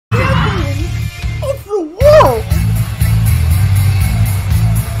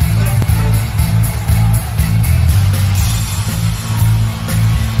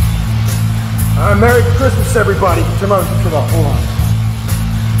Christmas, everybody. Come on, hold on.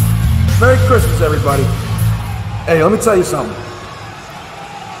 Merry Christmas, everybody. Hey, let me tell you something.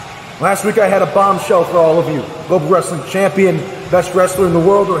 Last week I had a bombshell for all of you. Global Wrestling Champion, best wrestler in the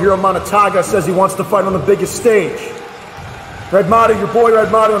world, ROHIRO MONATAGA, says he wants to fight on the biggest stage. Red Mata, your boy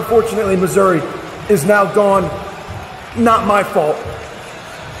Red Mata, unfortunately in Missouri, is now gone. Not my fault.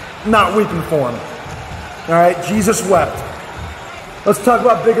 Not weeping for him. Alright, Jesus wept. Let's talk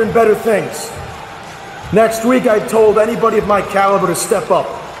about bigger and better things. Next week I told anybody of my caliber to step up.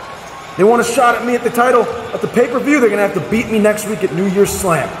 They want a shot at me at the title, at the pay-per-view, they're going to have to beat me next week at New Year's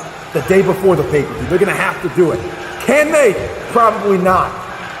Slam. The day before the pay-per-view. They're going to have to do it. Can they? Probably not.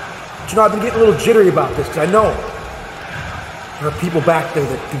 But you know, I've been getting a little jittery about this because I know there are people back there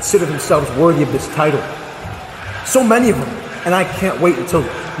that consider themselves worthy of this title. So many of them. And I can't wait until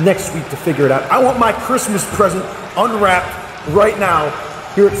next week to figure it out. I want my Christmas present unwrapped right now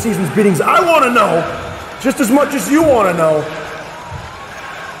here at Seasons Beatings. I want to know, just as much as you want to know,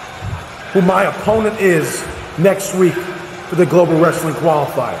 who my opponent is next week for the Global Wrestling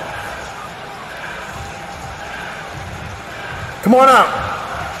Qualifier. Come on out.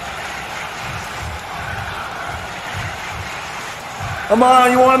 Come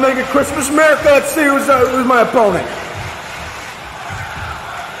on, you want to make a Christmas miracle? Let's see who's my opponent.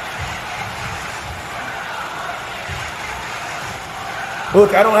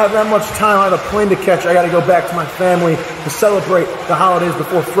 Look, I don't have that much time. I have a plane to catch. I got to go back to my family to celebrate the holidays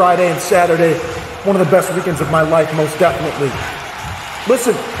before Friday and Saturday. One of the best weekends of my life, most definitely.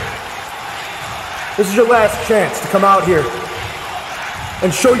 Listen, this is your last chance to come out here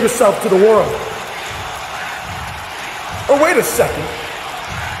and show yourself to the world. Oh, wait a second.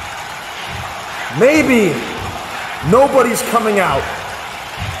 Maybe nobody's coming out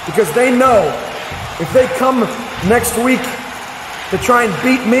because they know if they come next week to try and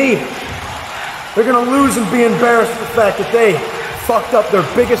beat me, they're going to lose and be embarrassed at the fact that they fucked up their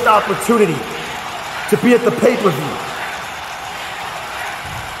biggest opportunity to be at the pay-per-view.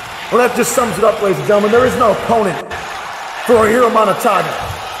 Well, that just sums it up, ladies and gentlemen. There is no opponent for ROHIRO MONATAGA.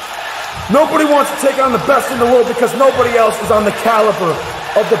 Nobody wants to take on the best in the world because nobody else is on the caliber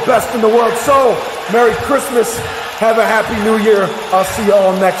of the best in the world. So, Merry Christmas. Have a Happy New Year. I'll see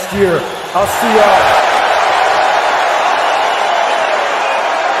y'all next year. I'll see y'all.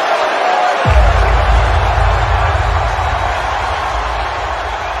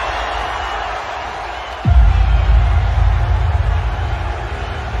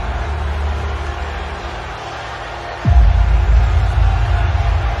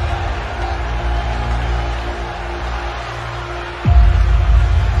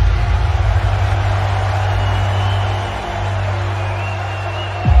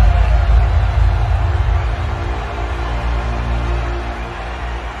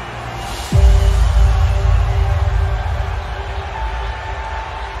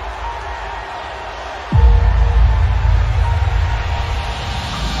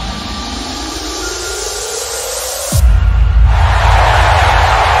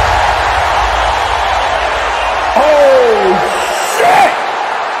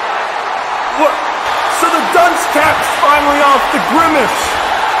 Cap's finally off the GRIMMUS.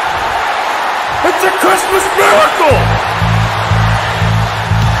 It's a Christmas miracle.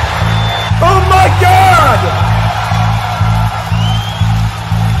 Oh my God.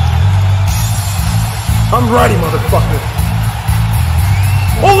 I'm ready, motherfucker.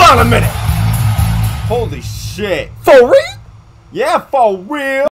 Hold on a minute. Holy shit. For real? Yeah, for real.